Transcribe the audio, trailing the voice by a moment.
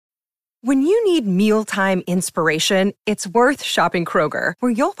When you need mealtime inspiration, it's worth shopping Kroger,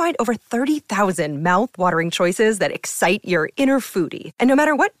 where you'll find over 30,000 mouth-watering choices that excite your inner foodie. And no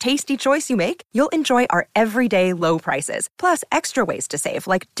matter what tasty choice you make, you'll enjoy our everyday low prices, plus extra ways to save,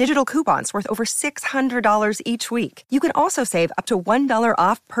 like digital coupons worth over $600 each week. You can also save up to $1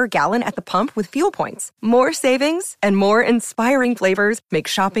 off per gallon at the pump with fuel points. More savings and more inspiring flavors make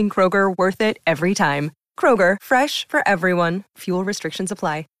shopping Kroger worth it every time. Kroger, fresh for everyone. Fuel restrictions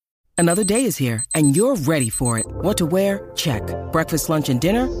apply. Another day is here, and you're ready for it. What to wear? Check. Breakfast, lunch, and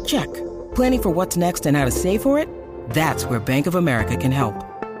dinner? Check. Planning for what's next and how to save for it? That's where Bank of America can help.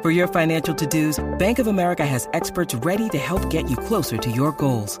 For your financial to-dos, Bank of America has experts ready to help get you closer to your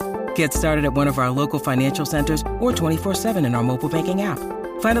goals. Get started at one of our local financial centers or 24/7 in our mobile banking app.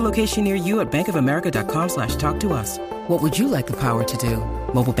 Find a location near you at bankofamerica.com/talktous. What would you like the power to do?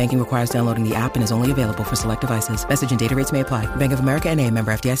 Mobile banking requires downloading the app and is only available for select devices. Message and data rates may apply. Bank of America N.A.,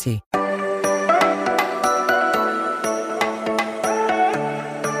 member FDIC.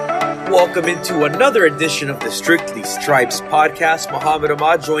 Welcome into another edition of the Strictly Stripes podcast. Muhammad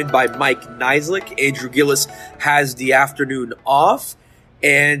Ahmad, joined by Mike Nislik. Andrew Gillis has the afternoon off.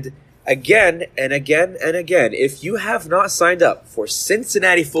 And again, if you have not signed up for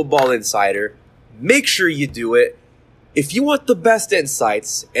Cincinnati Football Insider, make sure you do it. If you want the best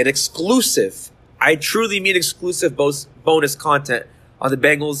insights and exclusive, I truly mean exclusive bonus content on the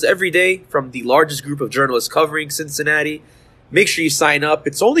Bengals every day from the largest group of journalists covering Cincinnati, make sure you sign up.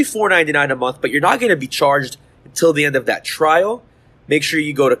 It's only $4.99 a month, but you're not going to be charged until the end of that trial. Make sure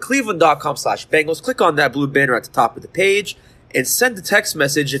you go to cleveland.com/Bengals, click on that blue banner at the top of the page, and send a text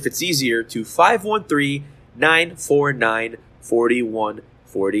message if it's easier to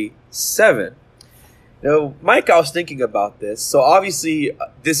 513-949-4147. Now, Mike, I was thinking about this. So obviously,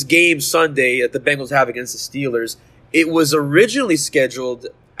 this game Sunday that the Bengals have against the Steelers, it was originally scheduled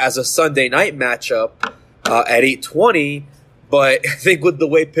as a Sunday night matchup at 8:20, but I think with the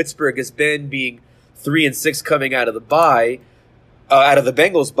way Pittsburgh has been, being 3-6 coming out of the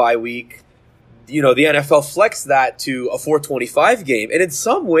Bengals bye week, you know, the NFL flexed that to a 4:25 game. And in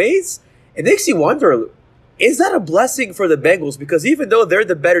some ways, it makes you wonder, is that a blessing for the Bengals? Because even though they're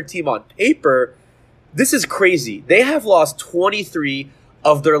the better team on paper, this is crazy. They have lost 23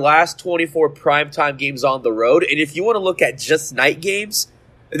 of their last 24 primetime games on the road. And if you want to look at just night games,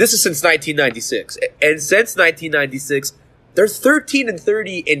 this is since 1996. And since 1996, they're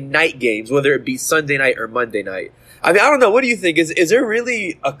 13-30 in night games, whether it be Sunday night or Monday night. I mean, I don't know. What do you think? Is there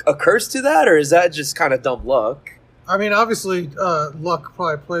really a curse to that, or is that just kind of dumb luck? I mean, obviously, luck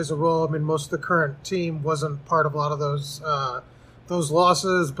probably plays a role. I mean, most of the current team wasn't part of a lot of those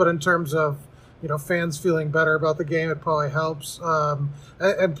losses, but in terms of, you know, fans feeling better about the game, it probably helps.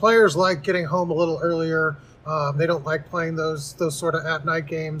 And players like getting home a little earlier. They don't like playing those sort of at-night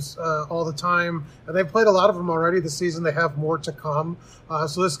games all the time. And they've played a lot of them already this season. They have more to come.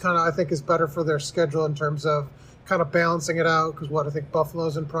 So this kind of, I think, is better for their schedule in terms of kind of balancing it out. Because I think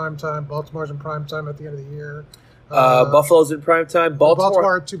Buffalo's in prime time, Baltimore's in prime time at the end of the year. Buffalo's in prime time.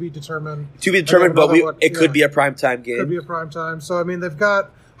 Baltimore to be determined. But it could be a prime time game. Could be a prime time. So, I mean, they've got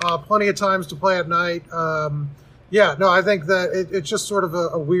plenty of times to play at night. I think that it's just sort of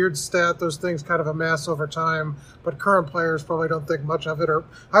a weird stat. Those things kind of amass over time, but current players probably don't think much of it. Or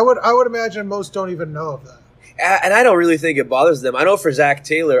I would imagine most don't even know of that. And I don't really think it bothers them. I know for Zach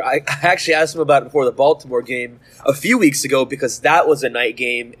Taylor, I actually asked him about it before the Baltimore game a few weeks ago, because that was a night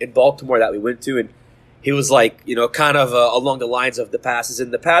game in Baltimore that we went to, and he was like, you know, kind of along the lines of the passes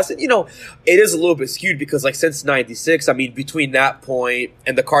in the past. And, you know, it is a little bit skewed because, like, since 96, I mean, between that point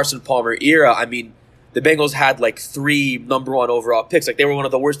and the Carson Palmer era, I mean, the Bengals had, like, 3 number 1 overall picks. Like, they were one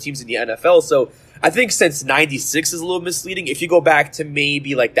of the worst teams in the NFL. So I think since 96 is a little misleading. If you go back to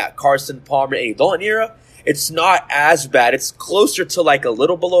maybe, like, that Carson Palmer, Andy Dalton era, it's not as bad. It's closer to, like, a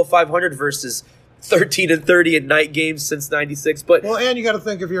little below 500 versus 13-30 in night games since 96. But and you got to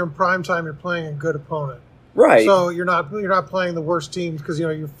think, if you're in prime time, you're playing a good opponent, right? So you're not playing the worst teams because, you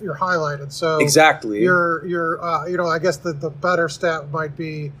know, you're highlighted. So exactly, you're I guess the better stat might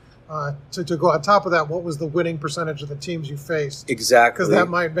be to go on top of that. What was the winning percentage of the teams you faced? Exactly, because that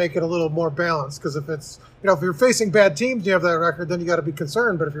might make it a little more balanced. Because if it's, you know, if you're facing bad teams, you have that record, then you got to be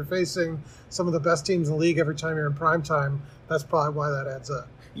concerned. But if you're facing some of the best teams in the league every time you're in prime time, that's probably why that adds up.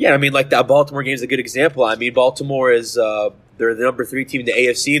 Yeah, I mean, like, that Baltimore game is a good example. I mean, Baltimore is they're the number 3 team in the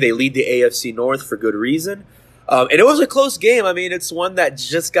AFC. They lead the AFC North for good reason. And it was a close game. I mean, it's one that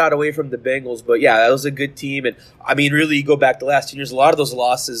just got away from the Bengals. But, yeah, that was a good team. And, I mean, really, you go back the last 2 years, a lot of those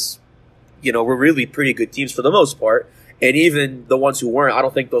losses, you know, were really pretty good teams for the most part. And even the ones who weren't, I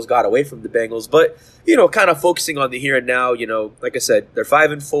don't think those got away from the Bengals. But, you know, kind of focusing on the here and now, you know, like I said, they're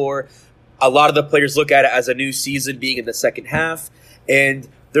 5-4. A lot of the players look at it as a new season being in the second half. And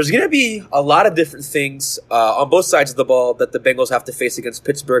there's going to be a lot of different things on both sides of the ball that the Bengals have to face against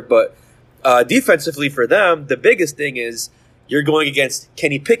Pittsburgh. But defensively for them, the biggest thing is you're going against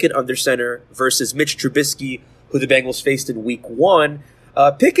Kenny Pickett under center versus Mitch Trubisky, who the Bengals faced in week 1.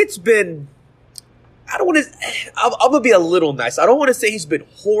 Pickett's been, I'm going to be a little nice. I don't want to say he's been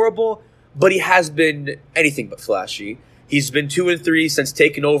horrible, but he has been anything but flashy. He's been 2-3 since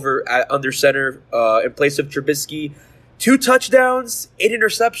taking over at under center in place of Trubisky. 2 touchdowns, 8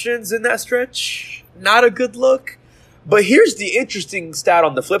 interceptions in that stretch. Not a good look. But here's the interesting stat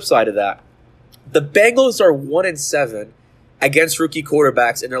on the flip side of that. The Bengals are 1-7 against rookie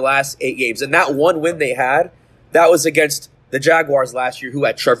quarterbacks in their last 8 games. And that one win they had, that was against the Jaguars last year, who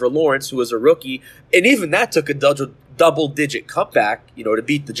had Trevor Lawrence, who was a rookie. And even that took a double-digit comeback, to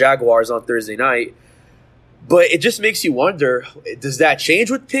beat the Jaguars on Thursday night. But it just makes you wonder, does that change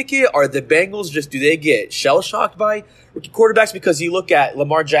with Pickett? Are the Bengals do they get shell-shocked by rookie quarterbacks? Because you look at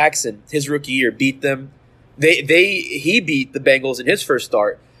Lamar Jackson, his rookie year, beat them. He beat the Bengals in his first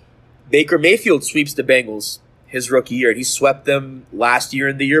start. Baker Mayfield sweeps the Bengals his rookie year, and he swept them last year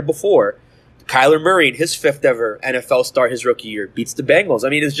and the year before. Kyler Murray, in his 5th ever NFL start his rookie year, beats the Bengals. I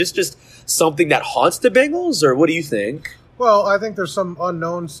mean, is just something that haunts the Bengals, or what do you think? Well, I think there's some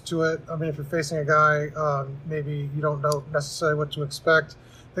unknowns to it. I mean, if you're facing a guy, maybe you don't know necessarily what to expect.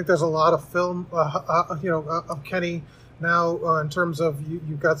 I think there's a lot of film, of Kenny now in terms of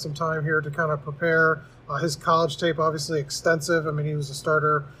you've got some time here to kind of prepare. His college tape, obviously extensive. I mean, he was a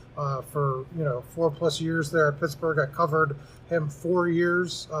starter for 4+ years there at Pittsburgh. I covered him 4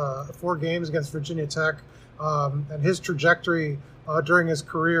 years, 4 games against Virginia Tech, and his trajectory during his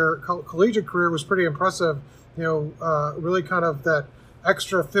collegiate career was pretty impressive. Really kind of that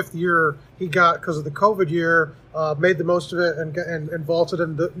extra 5th year he got because of the COVID year, made the most of it and vaulted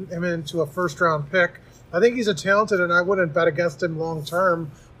him into a first-round pick. I think he's a talented, and I wouldn't bet against him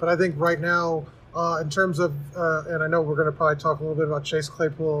long-term, but I think right now, in terms of, and I know we're going to probably talk a little bit about Chase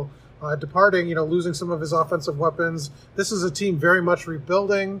Claypool departing, losing some of his offensive weapons. This is a team very much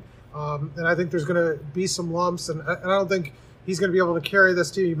rebuilding, and I think there's going to be some lumps, and I don't think he's going to be able to carry this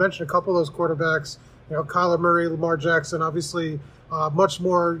team. You mentioned a couple of those quarterbacks, Kyler Murray, Lamar Jackson, obviously much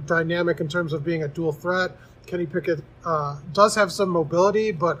more dynamic in terms of being a dual threat. Kenny Pickett does have some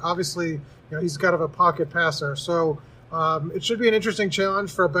mobility, but obviously he's kind of a pocket passer. So it should be an interesting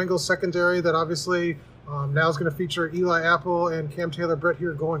challenge for a Bengals secondary that obviously now is going to feature Eli Apple and Cam Taylor-Britt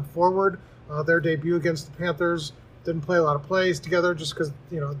here going forward. Their debut against the Panthers didn't play a lot of plays together just because,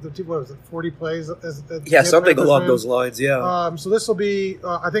 the team, 40 plays? Something along those lines, yeah. So this will be,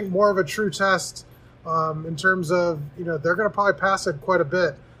 I think, more of a true test in terms of, they're going to probably pass it quite a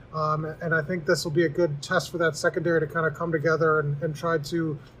bit. And I think this will be a good test for that secondary to kind of come together and try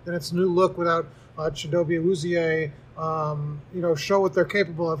to, in its new look without Chidobe Awuzie, show what they're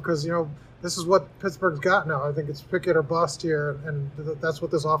capable of because, this is what Pittsburgh's got now. I think it's Pickett or bust here, and that's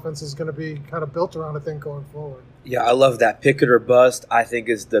what this offense is going to be kind of built around, I think, going forward. Yeah, I love that. Pickett or bust, I think,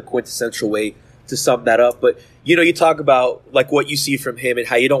 is the quintessential way to sum that up. But, you talk about like what you see from him and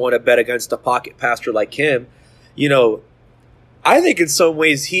how you don't want to bet against a pocket passer like him. I think in some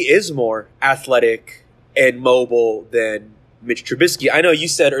ways he is more athletic and mobile than Mitch Trubisky. I know you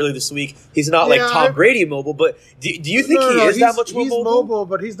said earlier this week he's not like Tom Brady mobile, but do you think he is that much more mobile? He's mobile,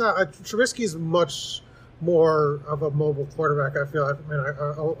 but he's not. Trubisky's much more of a mobile quarterback, I feel.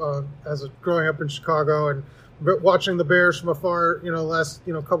 As growing up in Chicago and watching the Bears from afar, last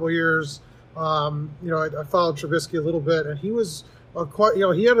couple of years, I followed Trubisky a little bit, and he was quite.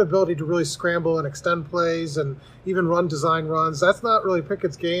 He had an ability to really scramble and extend plays and even run design runs. That's not really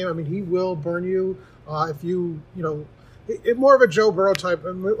Pickett's game. I mean, he will burn you if you more of a Joe Burrow type.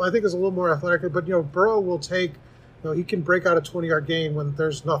 I think is a little more athletic, but Burrow will take. He can break out a 20-yard gain when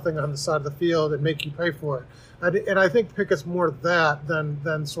there's nothing on the side of the field and make you pay for it. And I think Pickett's more that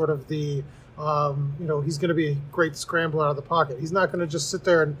than sort of the. He's going to be a great scrambler out of the pocket. He's not going to just sit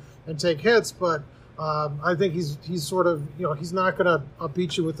there and take hits, but I think he's sort of he's not going to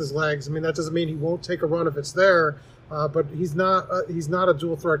beat you with his legs. I mean, that doesn't mean he won't take a run if it's there, but he's not a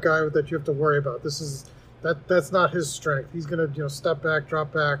dual threat guy that you have to worry about. That's not his strength. He's going to step back,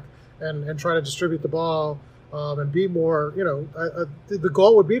 drop back, and try to distribute the ball and be more. The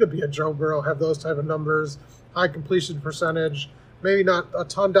goal would be to be a Joe Burrow, have those type of numbers, high completion percentage. Maybe not a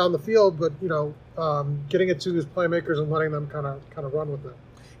ton down the field, but getting it to his playmakers and letting them kind of run with it.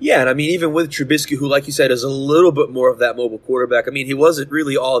 Yeah, and I mean, even with Trubisky, who, like you said, is a little bit more of that mobile quarterback. I mean, he wasn't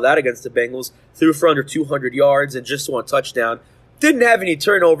really all that against the Bengals. Threw for under 200 yards and just 1 touchdown. Didn't have any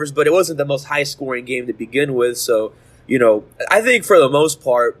turnovers, but it wasn't the most high-scoring game to begin with. So I think for the most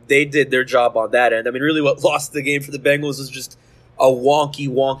part, they did their job on that end. I mean, really what lost the game for the Bengals is just a wonky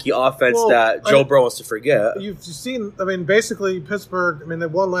offense that Joe Burrow wants to forget. You've seen, basically Pittsburgh, they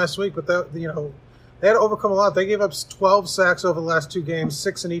won last week, but they had to overcome a lot. They gave up 12 sacks over the last 2 games,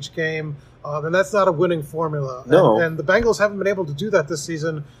 6 in each game, and that's not a winning formula. No. And the Bengals haven't been able to do that this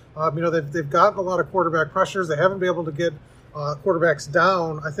season. They've gotten a lot of quarterback pressures. They haven't been able to get quarterbacks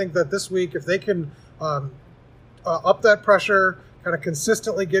down. I think that this week, if they can up that pressure, kind of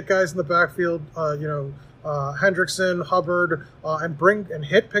consistently get guys in the backfield, Hendrickson, Hubbard, and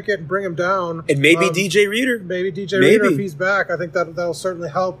hit Pickett and bring him down. And maybe DJ Reader. Maybe DJ Reader if he's back. I think that'll certainly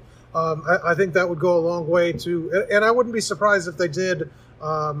help. I think that would go a long way to, and I wouldn't be surprised if they did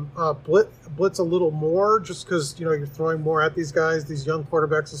blitz a little more, just because you're throwing more at these guys, these young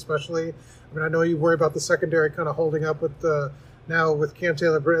quarterbacks especially. I know you worry about the secondary kind of holding up with now with Cam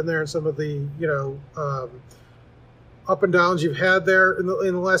Taylor-Britt in there and some of the up and downs you've had there in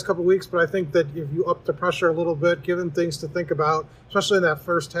the last couple of weeks, but I think that if you up the pressure a little bit, give them things to think about, especially in that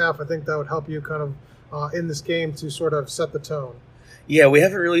first half, I think that would help you kind of in this game to sort of set the tone. Yeah, we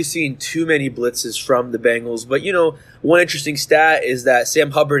haven't really seen too many blitzes from the Bengals, but one interesting stat is that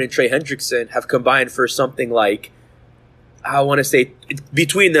Sam Hubbard and Trey Hendrickson have combined for something like, I want to say,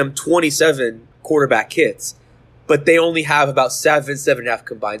 between them 27 quarterback hits, but they only have about 7.5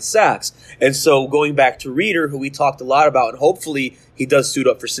 combined sacks. And so going back to Reader, who we talked a lot about, and hopefully he does suit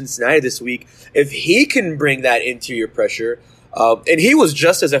up for Cincinnati this week, if he can bring that interior pressure, and he was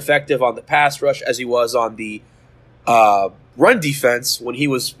just as effective on the pass rush as he was on the run defense when he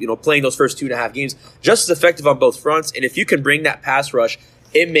was playing those first 2.5 games, just as effective on both fronts. And if you can bring that pass rush,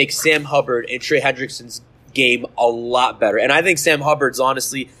 it makes Sam Hubbard and Trey Hendrickson's game a lot better. And I think Sam Hubbard's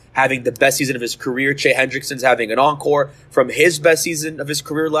honestly having the best season of his career. Trey Hendrickson's having an encore from his best season of his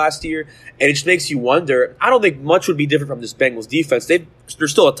career last year. And it just makes you wonder, I don't think much would be different from this Bengals defense. They're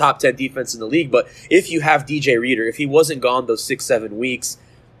still a top 10 defense in the league, but if you have DJ Reader, if he wasn't gone those 6-7 weeks,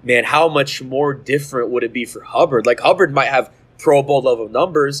 man, how much more different would it be for Hubbard? Like, Hubbard might have Pro Bowl level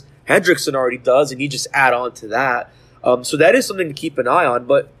numbers. Hendrickson already does, and you just add on to that. So that is something to keep an eye on.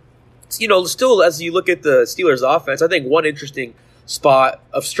 But, still, as you look at the Steelers' offense, I think one interesting spot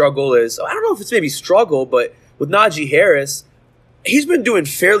of struggle is, I don't know if it's maybe struggle, but with Najee Harris, he's been doing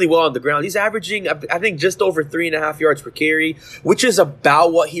fairly well on the ground. He's averaging, I think, just over 3.5 yards per carry, which is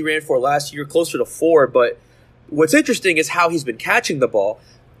about what he ran for last year, closer to 4. But what's interesting is how he's been catching the ball.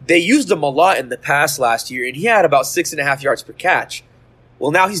 They used him a lot in the past last year, and he had about 6.5 yards per catch.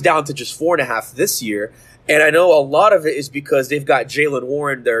 Well, now he's down to just 4.5 this year. And I know a lot of it is because they've got Jalen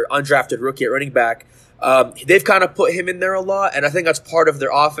Warren, their undrafted rookie at running back. They've kind of put him in there a lot, and I think that's part of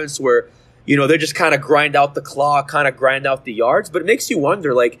their offense where, they just kind of grind out the clock, kind of grind out the yards. But it makes you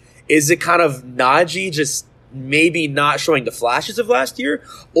wonder, is it kind of Najee just maybe not showing the flashes of last year?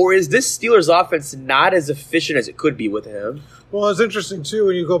 Or is this Steelers offense not as efficient as it could be with him? Well, it's interesting, too,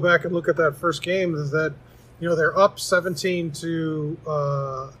 when you go back and look at that first game, is that, they're up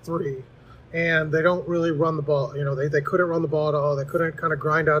 17-3, and they don't really run the ball. They couldn't run the ball at all. They couldn't kind of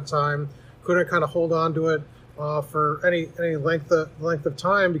grind out time, couldn't kind of hold on to it for any length of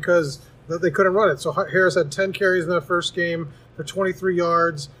time because they couldn't run it. So Harris had 10 carries in that first game for 23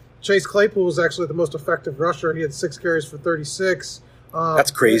 yards. Chase Claypool was actually the most effective rusher. He had 6 carries for 36.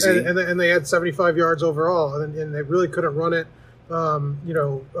 That's crazy. And they had 75 yards overall, and they really couldn't run it,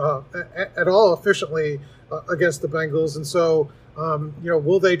 at all efficiently against the Bengals. And so,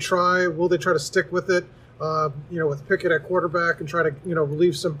 will they try to stick with it, with Pickett at quarterback and try to,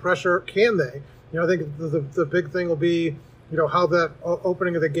 relieve some pressure? Can they? I think the big thing will be, how that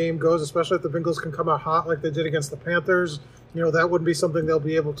opening of the game goes, especially if the Bengals can come out hot like they did against the Panthers. That wouldn't be something they'll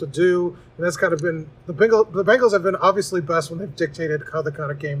be able to do. And that's kind of been the Bengals have been obviously best when they've dictated how the kind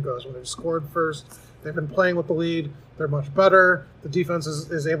of game goes. When they've scored first, they've been playing with the lead. They're much better. The defense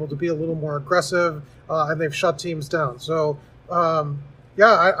is able to be a little more aggressive, and they've shut teams down. So, I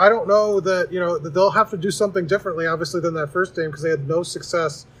don't know that, that they'll have to do something differently, obviously, than that first game because they had no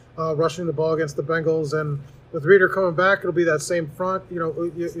success rushing the ball against the Bengals. And with Reader coming back, it'll be that same front,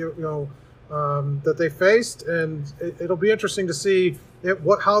 that they faced, and it'll be interesting to see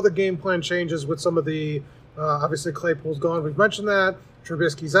how the game plan changes with some of the obviously Claypool's gone. We've mentioned that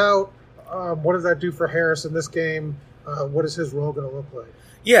Trubisky's out. What does that do for Harris in this game? What is his role going to look like?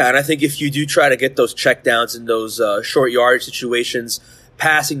 Yeah, and I think if you do try to get those checkdowns in those short yardage situations,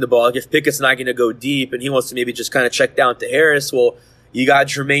 passing the ball, like if Pickett's not going to go deep and he wants to maybe just kind of check down to Harris, well, you got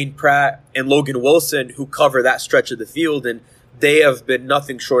Jermaine Pratt and Logan Wilson who cover that stretch of the field, and they have been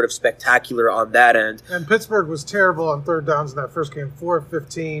nothing short of spectacular on that end. And Pittsburgh was terrible on third downs in that first game, 4 of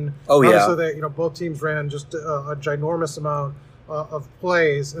 15. Oh, yeah. So they, both teams ran just a ginormous amount of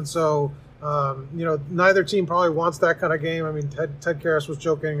plays. And so, neither team probably wants that kind of game. I mean, Ted Karras was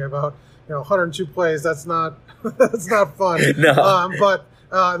joking about, 102 plays. That's not that's not fun. No. But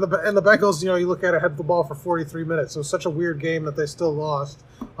the Bengals, you look at it, had the ball for 43 minutes. So it's such a weird game that they still lost.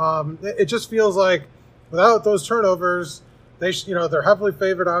 It just feels like without those turnovers, they're heavily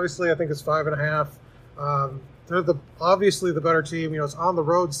favored. Obviously, I think it's 5.5. They're obviously the better team. It's on the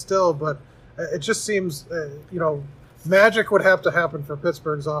road still, but it just seems, magic would have to happen for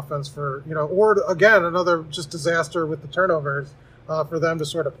Pittsburgh's offense or again another just disaster with the turnovers for them to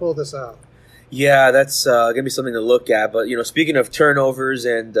sort of pull this out. Yeah, that's going to be something to look at. But, speaking of turnovers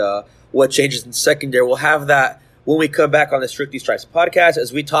and what changes in secondary, we'll have that when we come back on the Strictly Stripes podcast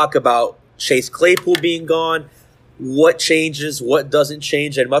as we talk about Chase Claypool being gone, what changes, what doesn't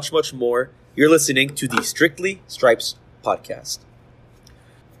change, and much, much more. You're listening to the Strictly Stripes podcast.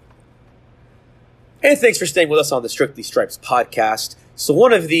 And thanks for staying with us on the Strictly Stripes podcast. So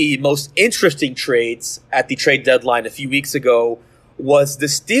one of the most interesting trades at the trade deadline a few weeks ago was the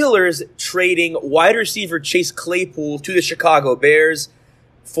Steelers trading wide receiver Chase Claypool to the Chicago Bears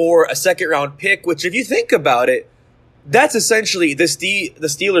for a second-round pick, which if you think about it, that's essentially the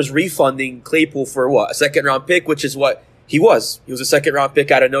Steelers refunding Claypool for what? A second-round pick, which is what he was. He was a second-round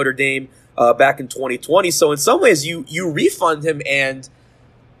pick out of Notre Dame back in 2020. So in some ways, you refund him, and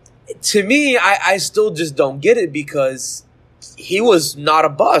to me, I still just don't get it because he was not a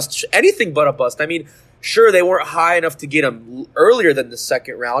bust, anything but a bust. I mean, sure, they weren't high enough to get him earlier than the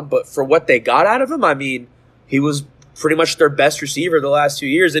second round, but for what they got out of him, I mean, he was pretty much their best receiver the last 2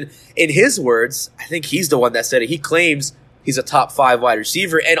 years. And in his words, I think he's the one that said it. He claims he's a top 5 wide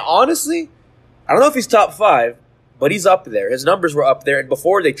receiver. And honestly, I don't know if he's top 5, but he's up there. His numbers were up there. And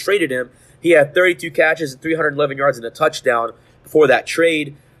before they traded him, he had 32 catches and 311 yards and a touchdown before that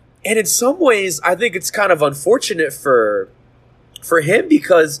trade. And in some ways, I think it's kind of unfortunate for him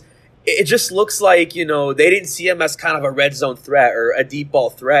because it just looks like, they didn't see him as kind of a red zone threat or a deep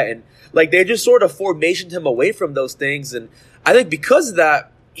ball threat. And they just sort of formationed him away from those things. And I think because of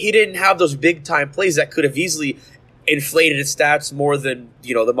that, he didn't have those big time plays that could have easily inflated his stats more than,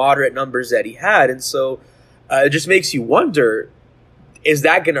 the moderate numbers that he had. And so it just makes you wonder, is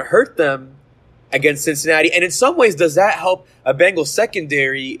that going to hurt them against Cincinnati? And in some ways, does that help a Bengals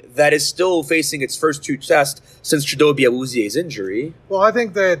secondary that is still facing its first 2 tests since Chidobe Awuzie's injury? Well, I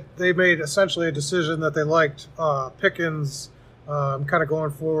think that they made essentially a decision that they liked Pickens kind of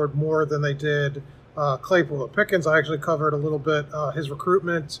going forward more than they did Claypool. Pickens, I actually covered a little bit his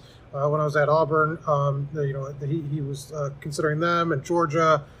recruitment when I was at Auburn. He was considering them and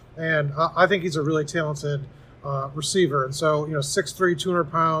Georgia, and I think he's a really talented receiver. And so, 6'3",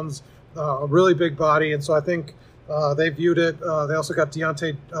 200 pounds, a really big body. And so I think they viewed it. They also got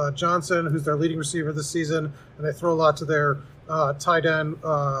Deontay Johnson, who's their leading receiver this season, and they throw a lot to their tight end,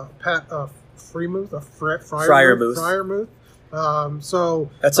 Pat Freiermuth. So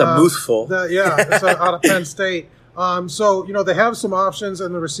that's a mouthful. It's out of Penn State. So they have some options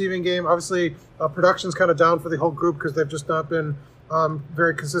in the receiving game. Obviously, production's kind of down for the whole group because they've just not been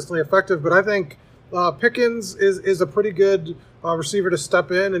very consistently effective. But I think Pickens is a pretty good receiver to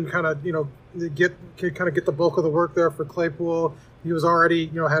step in and kind of get the bulk of the work there for Claypool. He was already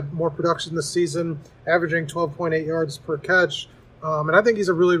had more production this season, averaging 12.8 yards per catch, and I think he's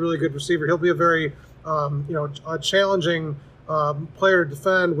a really, really good receiver. He'll be a very a challenging player to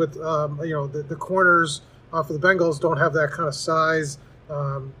defend with the corners for the Bengals don't have that kind of size,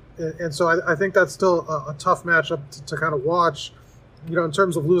 and so I think that's still a tough matchup to kind of watch. In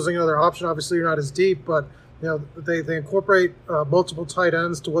terms of losing another option, obviously you're not as deep, but they incorporate multiple tight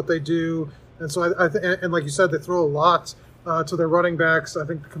ends to what they do, and so and like you said, they throw a lot to their running backs. I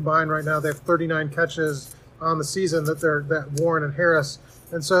think combined right now they have 39 catches on the season that Warren and Harris,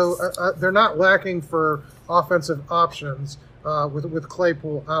 and so they're not lacking for offensive options with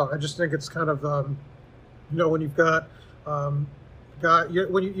Claypool out. I just think it's kind of when you've got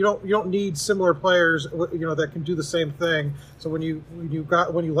when you don't need similar players that can do the same thing. So when you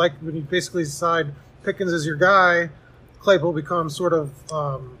basically decide Pickens is your guy, Claypool becomes sort of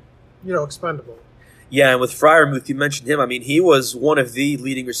expendable. Yeah, and with Freiermuth, you mentioned him. I mean, he was one of the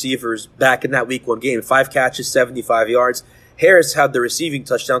leading receivers back in that Week 1 game. 5 catches, 75 yards. Harris had the receiving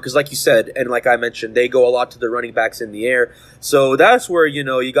touchdown because, like you said, and like I mentioned, they go a lot to the running backs in the air. So that's where,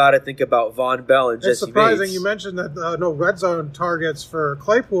 you got to think about Von Bell and Jesse Bates. It's surprising you mentioned that no red zone targets for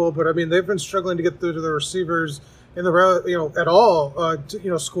Claypool, but, I mean, they've been struggling to get through to the receivers in the at all,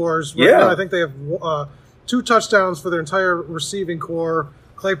 scores. Right now, I think they have 2 touchdowns for their entire receiving core.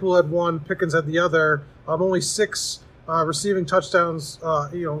 Claypool had 1, Pickens had the other. Only 6 receiving touchdowns,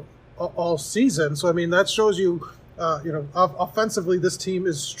 all season. So I mean, that shows you, offensively, this team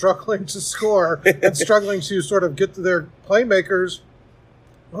is struggling to score and struggling to sort of get to their playmakers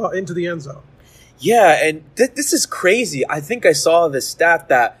into the end zone. Yeah, and this is crazy. I think I saw this stat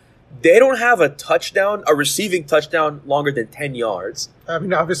that they don't have a receiving touchdown longer than 10 yards. I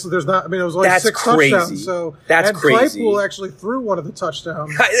mean, obviously, there's not. I mean, it was only That's 6 crazy. touchdowns. So That's crazy. Claypool actually threw one of the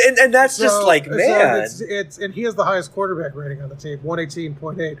touchdowns, and that's just like, man. And he has the highest quarterback rating on the team,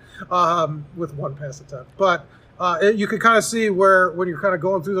 118.8, with 1 pass attempt. But you can kind of see when you're kind of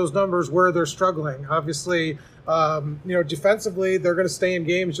going through those numbers where they're struggling. Obviously, defensively, they're going to stay in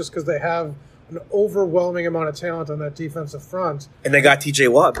games just because they have an overwhelming amount of talent on that defensive front. And they got T.J.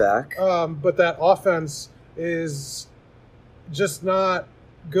 Watt back. But that offense is just not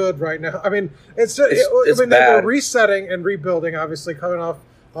good right now. I mean, it's bad. They were resetting and rebuilding, obviously, coming off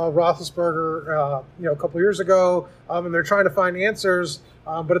Roethlisberger, a couple years ago, and they're trying to find answers,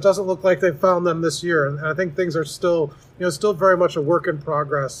 but it doesn't look like they've found them this year. And I think things are still very much a work in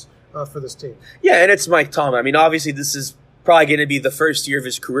progress for this team. Yeah, and it's Mike Tomlin. I mean, obviously, this is probably going to be the first year of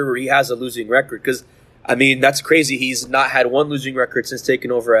his career where he has a losing record because, I mean, that's crazy. He's not had 1 losing record since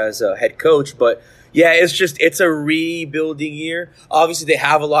taking over as a head coach. But, yeah, it's a rebuilding year. Obviously, they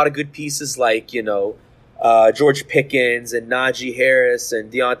have a lot of good pieces like, George Pickens and Najee Harris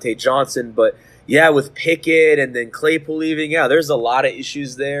and Deontay Johnson. But, yeah, with Pickett and then Claypool leaving, yeah, there's a lot of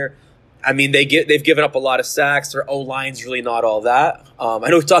issues there. I mean, they've given up a lot of sacks. Their O-line's really not all that. I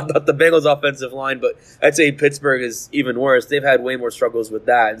know we talked about the Bengals' offensive line, but I'd say Pittsburgh is even worse. They've had way more struggles with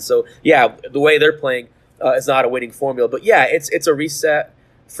that. And so, yeah, the way they're playing is not a winning formula. But, yeah, it's a reset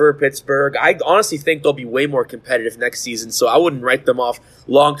for Pittsburgh. I honestly think they'll be way more competitive next season, so I wouldn't write them off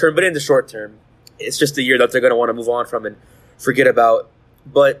long term. But in the short term, it's just a year that they're going to want to move on from and forget about.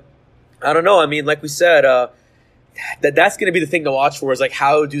 But I don't know. I mean, like we said, that's going to be the thing to watch for is, like,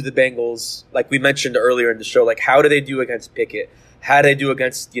 how do the Bengals, like we mentioned earlier in the show, like, how do they do against Pickett? How do they do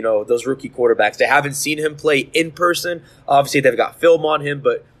against, those rookie quarterbacks? They haven't seen him play in person. Obviously, they've got film on him,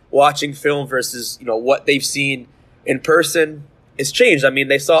 but watching film versus, what they've seen in person, it's changed. I mean,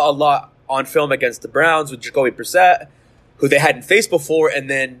 they saw a lot on film against the Browns with Jacoby Brissett, who they hadn't faced before, and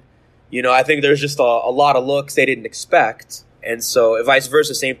then, I think there's just a lot of looks they didn't expect. And so, vice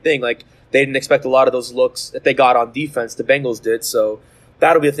versa, same thing. Like, they didn't expect a lot of those looks that they got on defense. The Bengals did. So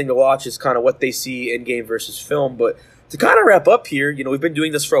that'll be the thing to watch is kind of what they see in game versus film. But to kind of wrap up here, we've been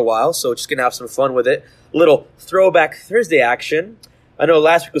doing this for a while, so just going to have some fun with it. A little throwback Thursday action. I know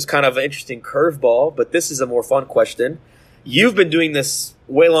last week was kind of an interesting curveball, but this is a more fun question. You've been doing this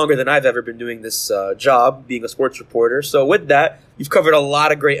way longer than I've ever been doing this job, being a sports reporter. So with that, you've covered a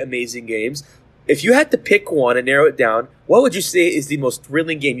lot of great, amazing games. If you had to pick one and narrow it down, what would you say is the most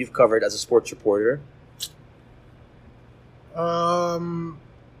thrilling game you've covered as a sports reporter? That's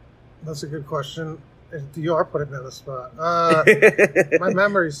a good question. You are putting me on the spot. My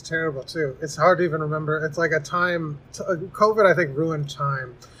memory's terrible, too. It's hard to even remember. It's like a time... COVID, I think, ruined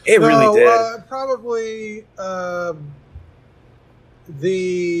time. It really did. Probably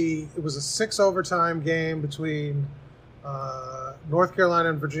it was a 6 overtime game between... North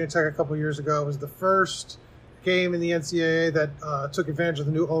Carolina and Virginia Tech a couple years ago. It was the first game in the NCAA that took advantage of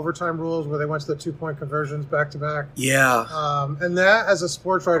the new overtime rules where they went to the 2-point conversions back to back. Yeah. And that, as a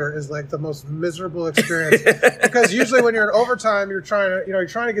sports writer, is like the most miserable experience because usually when you're in overtime, you're trying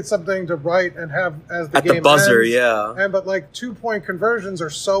to get something to write and have as the at game the buzzer, ends. Yeah. But like 2-point conversions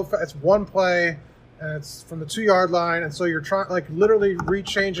are so fast. It's one play and it's from the 2-yard line, and so you're trying literally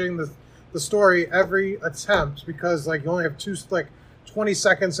rechanging the story every attempt because you only have 20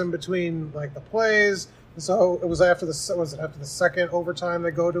 seconds in between the plays. And so it was after the second overtime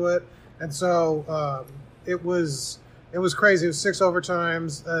they go to it, and so it was crazy. It was 6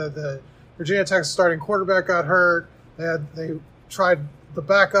 overtimes. The Virginia Tech starting quarterback got hurt. They tried the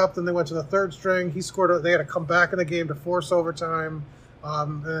backup, then they went to the third string. He scored. They had to come back in the game to force overtime,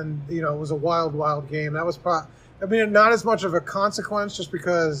 and it was a wild game. That was not as much of a consequence just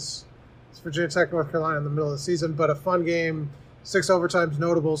because it's Virginia Tech, North Carolina in the middle of the season, but a fun game. 6 overtimes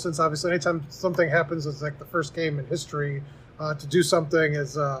notable since obviously anytime something happens, it's like the first game in history. To do something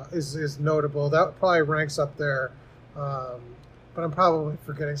is notable. That probably ranks up there. But I'm probably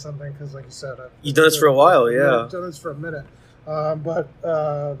forgetting something because, like you said, you've done this for a while, yeah. I've done this for a minute.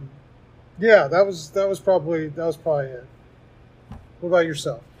 Yeah, that was probably it. What about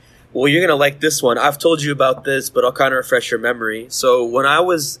yourself? Well, you're going to like this one. I've told you about this, but I'll kind of refresh your memory. So when I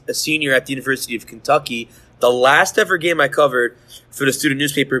was a senior at the University of Kentucky, The last ever game I covered for the student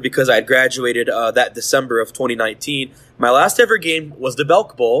newspaper, because I had graduated that December of 2019, my last ever game was the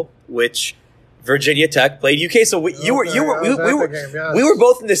Belk Bowl, which Virginia Tech played UK. So we were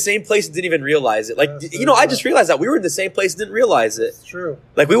both in the same place and didn't even realize it. Like, I just realized that we were in the same place and didn't realize it. It's true.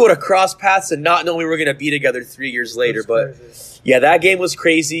 Like, we would have crossed paths and not known we were going to be together 3 years later. But yeah, that game was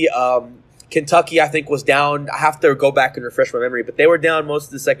crazy. Kentucky, I think, was down. I have to go back and refresh my memory, but they were down most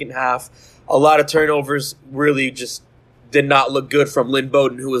of the second half. A lot of turnovers, really just did not look good from Lynn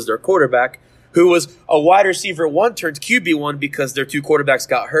Bowden, who was their quarterback, who was a wide receiver 1 turned QB1 because their 2 quarterbacks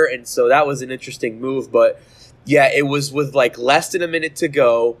got hurt. And so that was an interesting move. But yeah, it was with like less than a minute to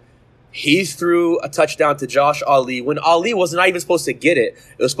go. He threw a touchdown to Josh Ali when Ali was not even supposed to get it.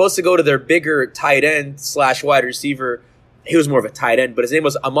 It was supposed to go to their bigger tight end / wide receiver. He was more of a tight end, but his name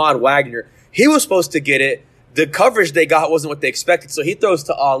was Ahmad Wagner. He was supposed to get it. The coverage they got wasn't what they expected. So he throws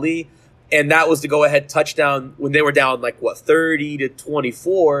to Ali, and that was the go-ahead touchdown when they were down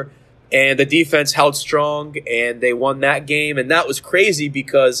 30-24. And the defense held strong, and they won that game. And that was crazy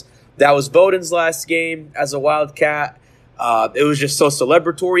because that was Bowden's last game as a Wildcat. It was just so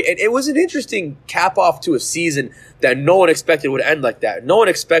celebratory. And it was an interesting cap-off to a season that no one expected would end like that. No one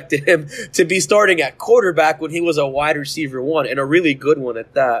expected him to be starting at quarterback when he was a wide receiver 1, and a really good one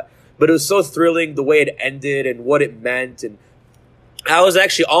at that. But it was so thrilling the way it ended and what it meant. And I was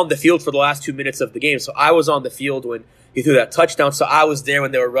actually on the field for the last 2 minutes of the game. So I was on the field when he threw that touchdown. So I was there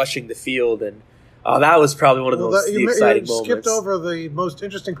when they were rushing the field. And that was probably one of the most exciting moments. You skipped over the most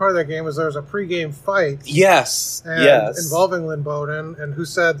interesting part of that game was there was a pregame fight. Yes. Involving Lynn Bowden, and who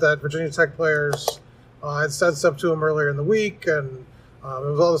said that Virginia Tech players had said stuff to him earlier in the week. And it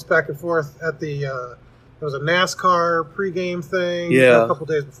was all this back and forth at the there was a NASCAR pregame thing a couple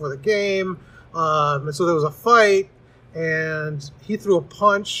days before the game. And so there was a fight, and he threw a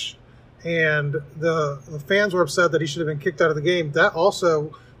punch, and the fans were upset that he should have been kicked out of the game. That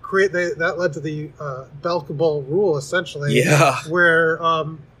also that led to the Belk Bowl rule, essentially. Yeah. Where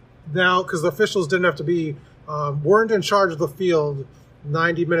now, because the officials didn't have to be, weren't in charge of the field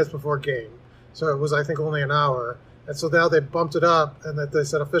 90 minutes before game. So it was, I think, only an hour. And so now they bumped it up, and that they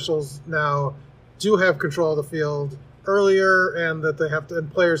said officials now do have control of the field earlier, and that they have to,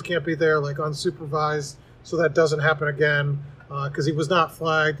 and players can't be there unsupervised, so that doesn't happen again, because he was not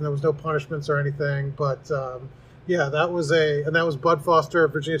flagged and there was no punishments or anything. But that was Bud Foster,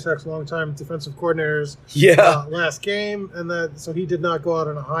 Virginia Tech's longtime defensive coordinator's last game, and so he did not go out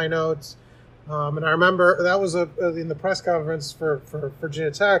on a high note. And I remember that was in the press conference for Virginia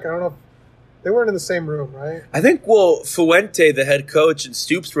Tech. I don't know if they weren't in the same room, right? I think, Fuente, the head coach, and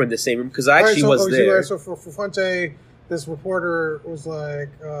Stoops were in the same room because I actually was there. So for Fuente, this reporter was like,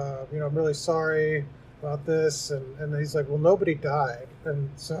 I'm really sorry about this. And he's like, well, nobody died. And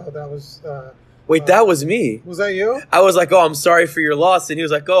so that was... Wait, that was me. Was that you? I was like, I'm sorry for your loss. And he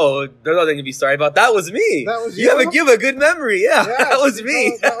was like, there's nothing to be sorry about. That was me. That was you? You have a good memory. Yeah, that was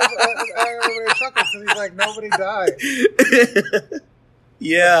me. I remember chuckling because he's like, nobody died.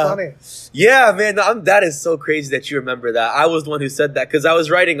 Yeah. That's funny. Yeah, man, that is so crazy that you remember that. I was the one who said that because I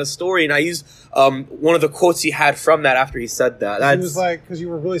was writing a story and I used one of the quotes he had from that after he said that. He was like, because you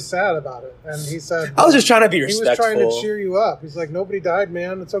were really sad about it. And he said, I was just trying to be respectful. He was trying to cheer you up. He's like, nobody died,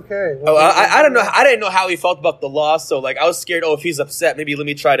 man. It's okay. I don't know. I didn't know how he felt about the loss. So, I was scared, if he's upset, maybe let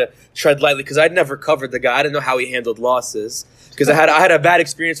me try to tread lightly because I'd never covered the guy. I didn't know how he handled losses. Because I had a bad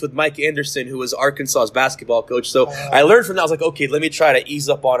experience with Mike Anderson, who was Arkansas's basketball coach. So I learned from that. I was like, okay, let me try to ease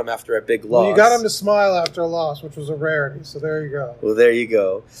up on him after a big loss. Well, you got him to smile after a loss, which was a rarity. So there you go. Well, there you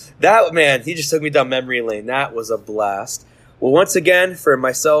go. That, man, he just took me down memory lane. That was a blast. Well, once again, for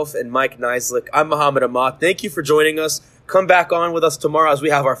myself and Mike Neislick, I'm Muhammad Ahmad. Thank you for joining us. Come back on with us tomorrow as we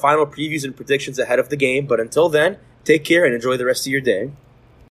have our final previews and predictions ahead of the game. But until then, take care and enjoy the rest of your day.